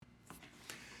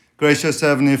Gracious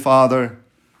Heavenly Father,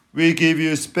 we give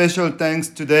you special thanks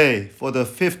today for the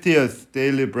 50th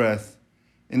daily breath.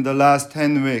 In the last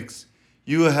 10 weeks,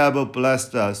 you have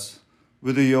blessed us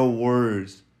with your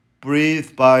words,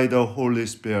 breathed by the Holy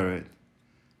Spirit.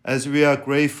 As we are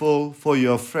grateful for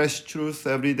your fresh truth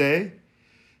every day,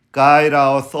 guide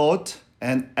our thought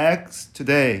and acts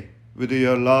today with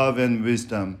your love and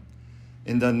wisdom.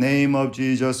 In the name of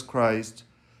Jesus Christ,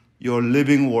 your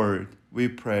living word, we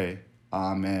pray.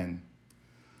 Amen.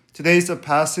 Today's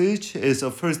passage is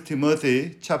 1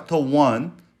 Timothy chapter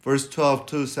 1, verse 12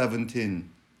 to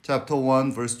 17. Chapter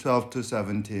 1, verse 12 to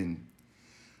 17.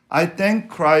 I thank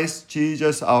Christ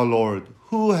Jesus our Lord,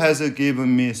 who has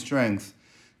given me strength,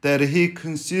 that he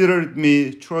considered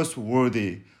me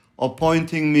trustworthy,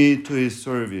 appointing me to his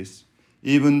service,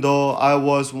 even though I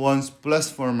was once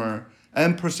blasphemer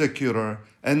and persecutor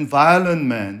and violent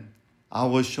man. I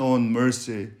was shown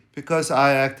mercy because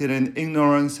I acted in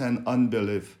ignorance and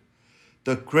unbelief.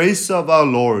 The grace of our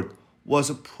Lord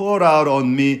was poured out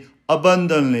on me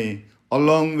abundantly,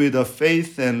 along with the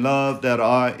faith and love that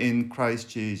are in Christ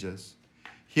Jesus.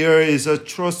 Here is a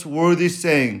trustworthy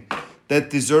saying that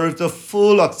deserves the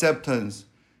full acceptance.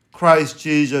 Christ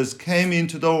Jesus came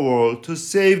into the world to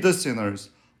save the sinners,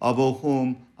 of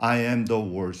whom I am the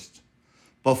worst.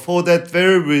 But for that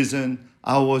very reason,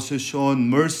 I was shown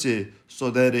mercy, so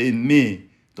that in me,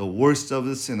 the worst of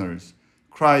the sinners,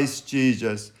 Christ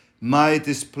Jesus might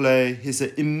display his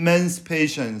immense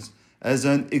patience as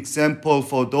an example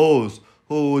for those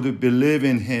who would believe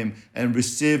in him and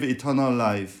receive eternal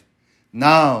life.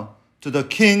 Now, to the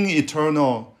King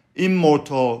eternal,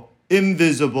 immortal,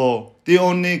 invisible, the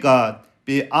only God,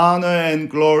 be honor and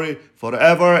glory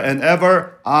forever and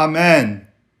ever. Amen.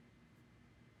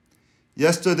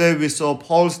 Yesterday we saw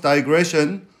Paul's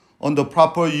digression on the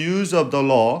proper use of the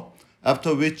law,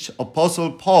 after which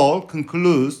Apostle Paul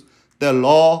concludes that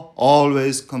law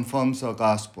always confirms the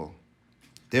gospel.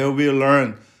 There we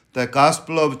learn the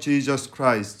gospel of Jesus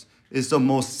Christ is the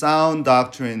most sound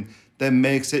doctrine that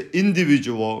makes an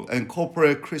individual and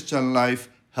corporate Christian life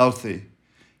healthy.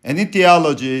 Any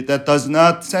theology that does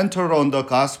not center on the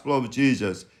gospel of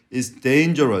Jesus is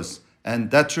dangerous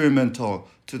and detrimental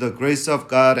to the grace of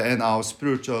God and our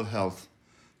spiritual health.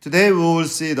 Today we will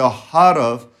see the heart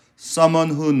of someone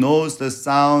who knows the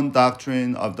sound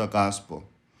doctrine of the gospel.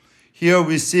 Here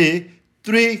we see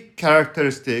three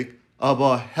characteristics of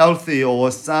a healthy or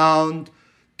sound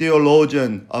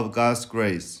theologian of God's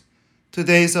grace.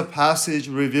 Today's passage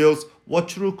reveals what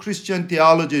true Christian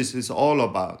theology is all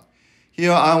about.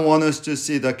 Here I want us to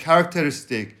see the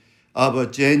characteristic of a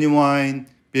genuine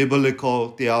biblical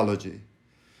theology.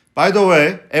 By the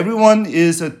way, everyone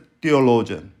is a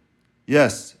theologian.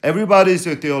 Yes, everybody is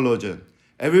a theologian.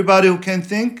 Everybody who can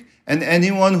think and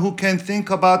anyone who can think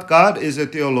about God is a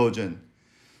theologian.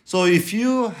 So if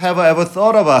you have ever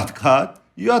thought about God,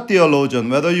 you are a theologian,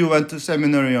 whether you went to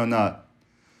seminary or not.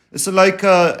 It's like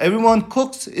everyone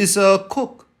cooks is a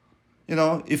cook.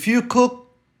 If you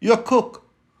cook, you're a cook.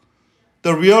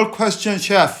 The real question,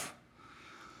 chef,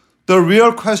 the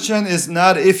real question is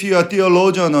not if you are a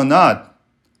theologian or not,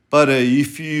 but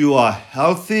if you are a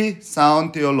healthy,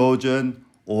 sound theologian,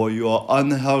 or you are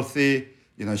unhealthy,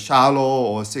 shallow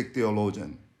or sick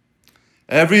theologian.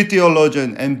 Every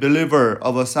theologian and believer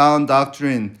of a sound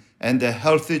doctrine and the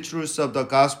healthy truths of the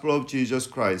gospel of Jesus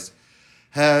Christ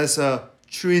has a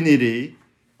trinity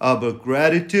of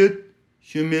gratitude,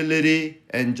 humility,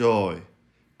 and joy.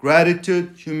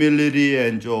 Gratitude, humility,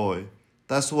 and joy.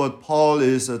 That's what Paul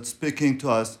is speaking to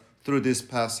us through this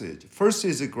passage. First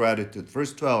is gratitude.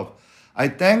 Verse 12. I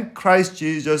thank Christ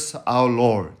Jesus our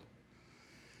Lord,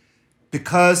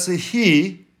 because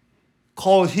he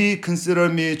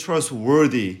considered me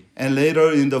trustworthy. And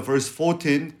later in the verse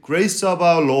 14, grace of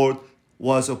our Lord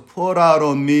was poured out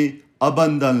on me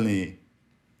abundantly.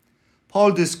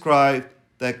 Paul described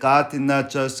that God did not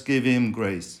just give him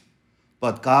grace,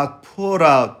 but God poured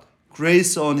out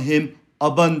grace on him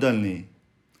abundantly.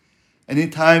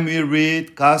 Anytime we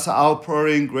read God's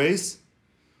outpouring grace,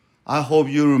 I hope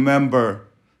you remember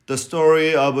the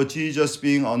story of Jesus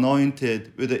being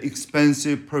anointed with an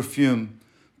expensive perfume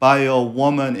by a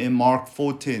woman in Mark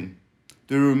 14.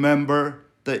 Do you remember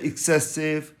the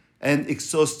excessive and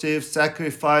exhaustive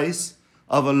sacrifice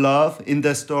of love in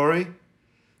that story?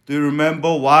 Do you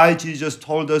remember why Jesus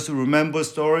told us to remember the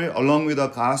story along with the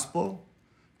gospel?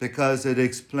 Because it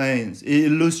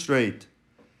illustrates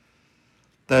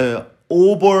the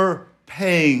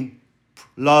overpaying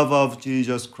love of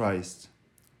Jesus Christ.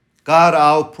 God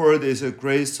outpoured his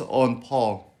grace on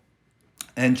Paul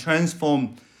and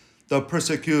transformed the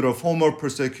former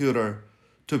persecutor,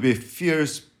 to be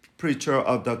fierce preacher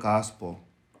of the gospel.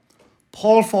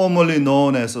 Paul, formerly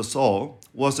known as Saul,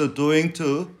 was doing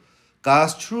to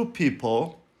God's true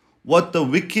people what the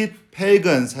wicked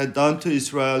pagans had done to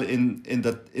Israel in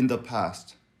the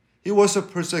past. He was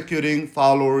persecuting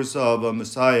followers of a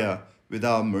Messiah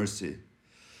without mercy.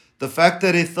 The fact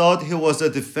that he thought he was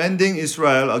defending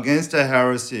Israel against a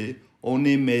heresy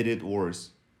only made it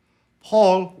worse.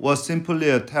 Paul was simply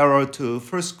a terror to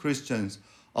first Christians,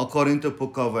 according to the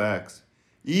book of Acts.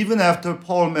 Even after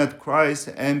Paul met Christ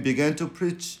and began to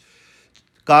preach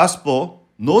gospel,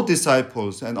 no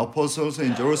disciples and apostles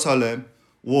in Jerusalem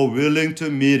were willing to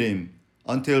meet him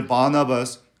until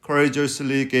Barnabas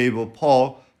courageously gave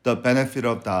Paul the benefit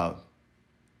of doubt.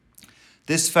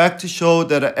 This fact showed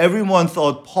that everyone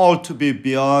thought Paul to be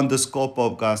beyond the scope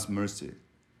of God's mercy.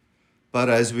 But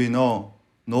as we know,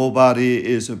 nobody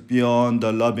is beyond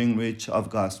the loving reach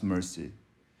of God's mercy.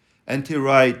 N.T.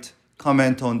 Wright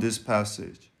comments on this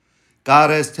passage.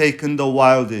 God has taken the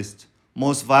wildest,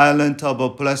 most violent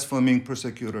of blaspheming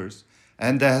persecutors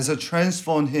and has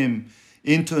transformed him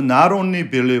into not only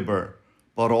believer,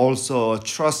 but also a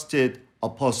trusted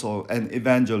apostle and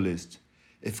evangelist.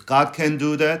 If God can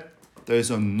do that, there is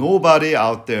nobody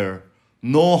out there,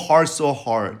 no heart so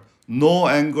hard, no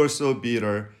anger so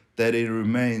bitter that it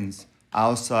remains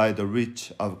outside the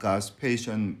reach of God's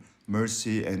patient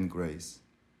mercy and grace.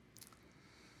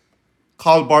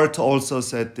 Karl Barth also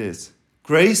said this: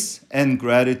 grace and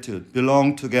gratitude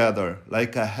belong together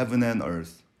like a heaven and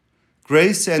earth.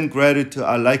 Grace and gratitude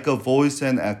are like a voice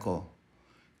and echo.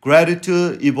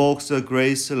 Gratitude evokes a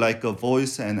grace like a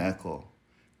voice and echo.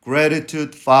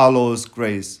 Gratitude follows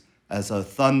grace as a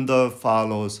thunder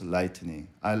follows lightning.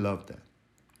 I love that.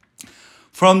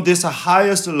 From this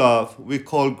highest love we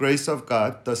call grace of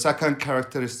God, the second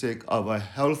characteristic of a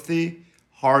healthy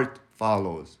heart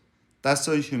follows. That's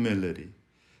a humility.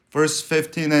 Verse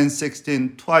 15 and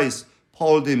 16, twice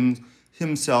Paul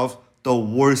himself the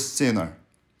worst sinner.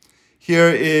 Here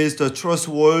is the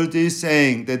trustworthy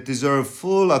saying that deserves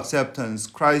full acceptance.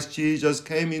 Christ Jesus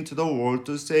came into the world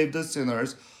to save the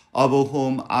sinners, of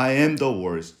whom I am the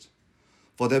worst.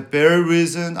 For that very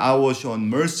reason I was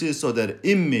shown mercy, so that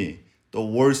in me, the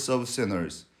worst of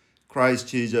sinners, Christ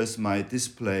Jesus might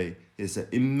display his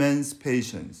immense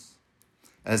patience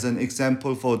as an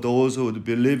example for those who would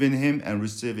believe in him and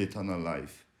receive eternal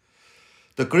life.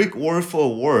 The Greek word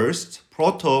for worst,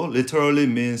 proto, literally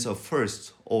means a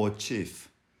first or chief.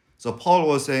 So Paul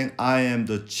was saying, I am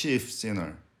the chief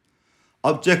sinner.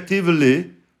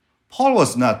 Objectively, Paul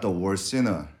was not the worst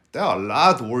sinner. There are a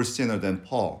lot worse sinners than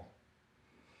Paul.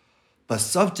 But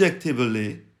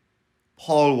subjectively,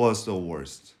 Paul was the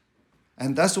worst.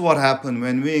 And that's what happened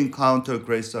when we encounter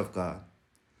grace of God.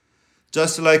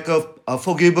 Just like a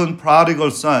forgiven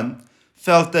prodigal son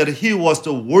felt that he was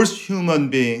the worst human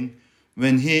being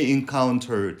when he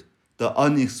encountered the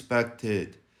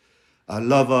unexpected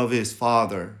love of his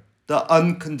father, the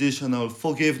unconditional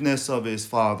forgiveness of his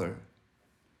father.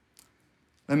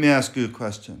 Let me ask you a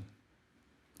question.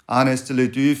 Honestly,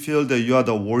 do you feel that you are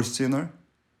the worst sinner?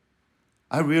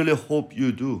 I really hope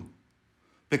you do.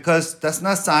 Because that's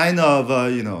not a sign of,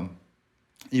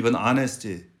 even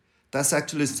honesty. That's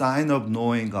actually a sign of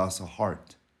knowing God's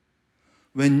heart.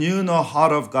 When you know the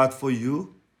heart of God for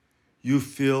you, you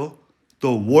feel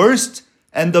the worst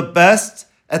and the best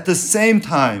at the same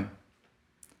time.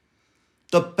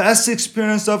 The best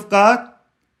experience of God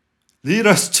leads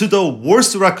us to the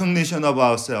worst recognition of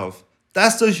ourselves.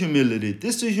 That's the humility.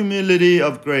 This humility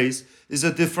of grace is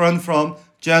different from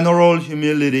general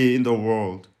humility in the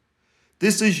world.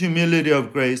 This humility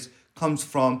of grace comes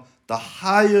from the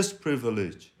highest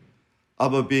privilege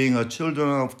of being a children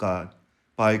of God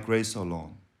by grace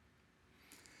alone.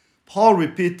 Paul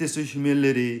repeats this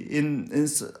humility in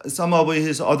some of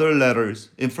his other letters.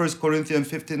 In 1 Corinthians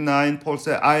 15:9, Paul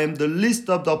said, I am the least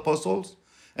of the apostles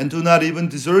and do not even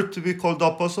deserve to be called the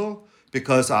apostle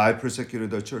because I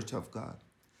persecuted the church of God.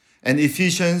 And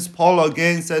Ephesians, Paul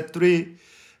again said 3,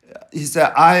 he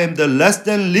said, I am the less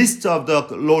than least of the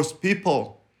Lord's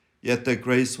people, yet the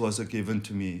grace was given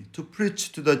to me to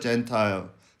preach to the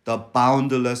Gentile the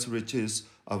boundless riches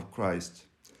of Christ.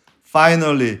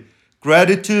 Finally,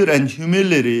 gratitude and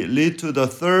humility lead to the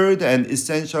third and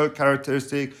essential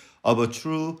characteristic of a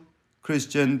true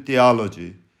Christian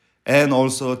theology and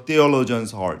also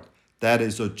theologian's heart. That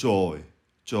is a joy.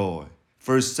 Joy.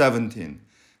 Verse 17.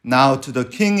 Now to the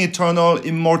King, eternal,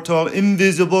 immortal,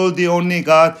 invisible, the only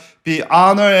God, be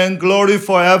honor and glory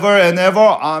forever and ever.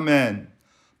 Amen.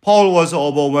 Paul was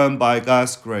overwhelmed by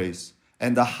God's grace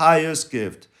and the highest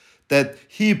gift that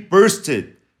he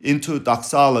bursted into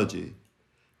doxology.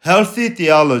 Healthy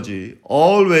theology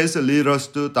always leads us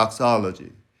to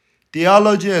doxology.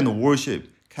 Theology and worship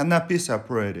cannot be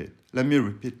separated. Let me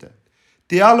repeat that.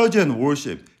 Theology and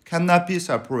worship cannot be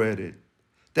separated.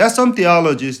 There are some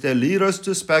theologies that lead us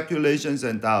to speculations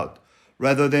and doubt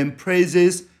rather than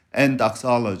praises and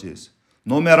doxologies.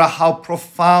 No matter how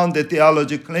profound the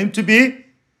theology claims to be,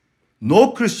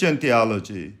 no Christian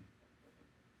theology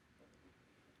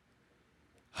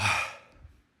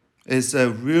is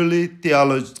really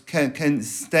theology can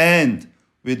stand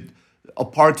with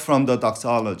apart from the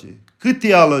doxology. Good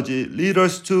theology leads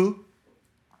us to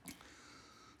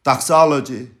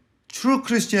doxology. True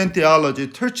Christian theology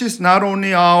touches not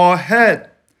only our head.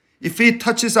 If it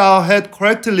touches our head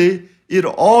correctly, it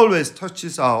always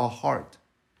touches our heart.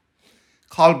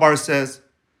 Karl Barth says,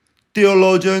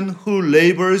 theologian who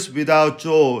labors without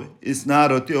joy is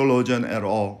not a theologian at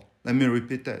all. Let me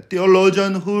repeat that.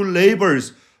 Theologian who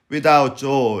labors without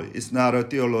joy is not a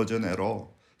theologian at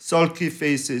all. Sulky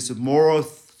faces, moral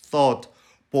thought,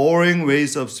 boring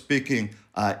ways of speaking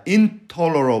are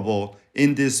intolerable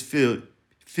in this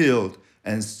field,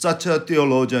 and such a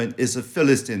theologian is a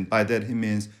Philistine. By that he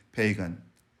means pagan.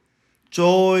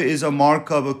 Joy is a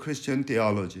mark of a Christian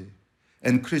theology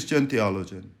and Christian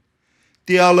theologian.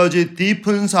 Theology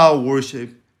deepens our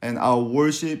worship, and our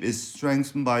worship is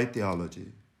strengthened by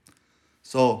theology.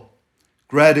 So,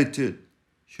 gratitude,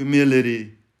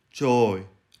 humility, joy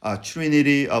are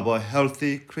trinity of a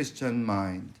healthy Christian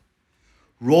mind.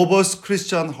 Robust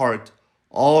Christian heart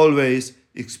always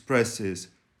expresses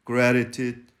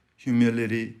gratitude,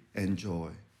 humility, and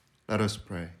joy. Let us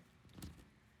pray.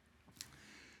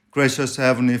 Gracious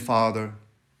Heavenly Father,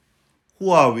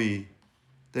 who are we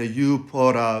that you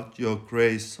poured out your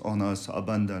grace on us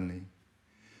abundantly?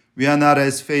 We are not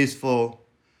as faithful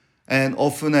and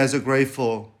often as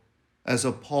grateful as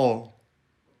a Paul,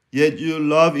 yet you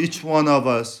love each one of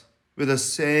us with the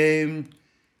same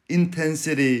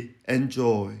intensity and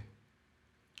joy.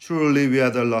 Truly, we are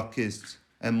the luckiest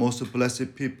and most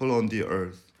blessed people on the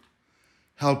earth.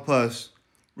 Help us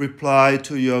reply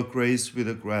to your grace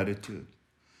with gratitude.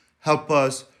 Help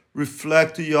us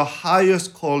reflect your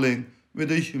highest calling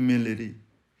with humility.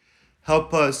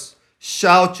 Help us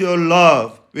shout your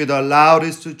love with the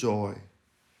loudest joy.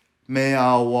 May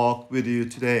our walk with you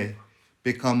today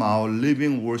become our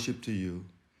living worship to you.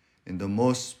 In the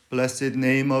most blessed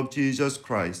name of Jesus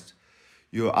Christ,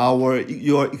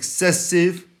 your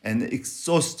excessive and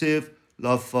exhaustive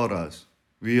love for us,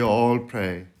 we all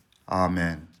pray.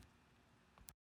 Amen.